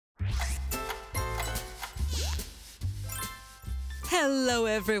Hello,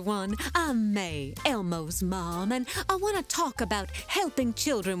 everyone. I'm May, Elmo's mom, and I want to talk about helping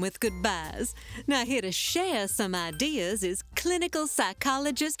children with goodbyes. Now, here to share some ideas is clinical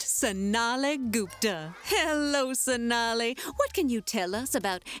psychologist Sonali Gupta. Hello, Sonali. What can you tell us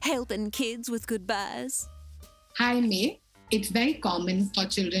about helping kids with goodbyes? Hi, May. It's very common for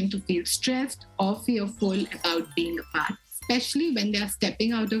children to feel stressed or fearful about being apart, especially when they are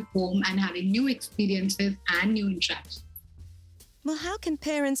stepping out of home and having new experiences and new interactions. Well, how can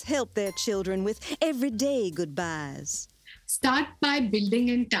parents help their children with everyday goodbyes? Start by building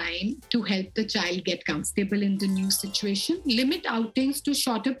in time to help the child get comfortable in the new situation. Limit outings to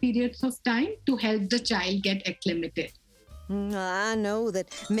shorter periods of time to help the child get acclimated. I know that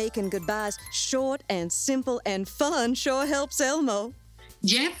making goodbyes short and simple and fun sure helps Elmo.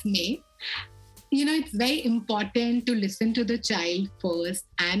 Yes, May. It's very important to listen to the child first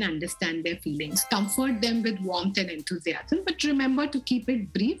and understand their feelings. Comfort them with warmth and enthusiasm, but remember to keep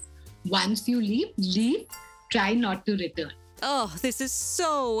it brief. Once you leave. Try not to return. Oh, this is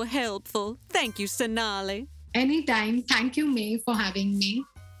so helpful. Thank you, Sonali. Anytime. Thank you, May, for having me.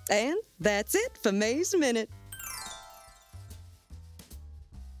 And that's it for May's Minute.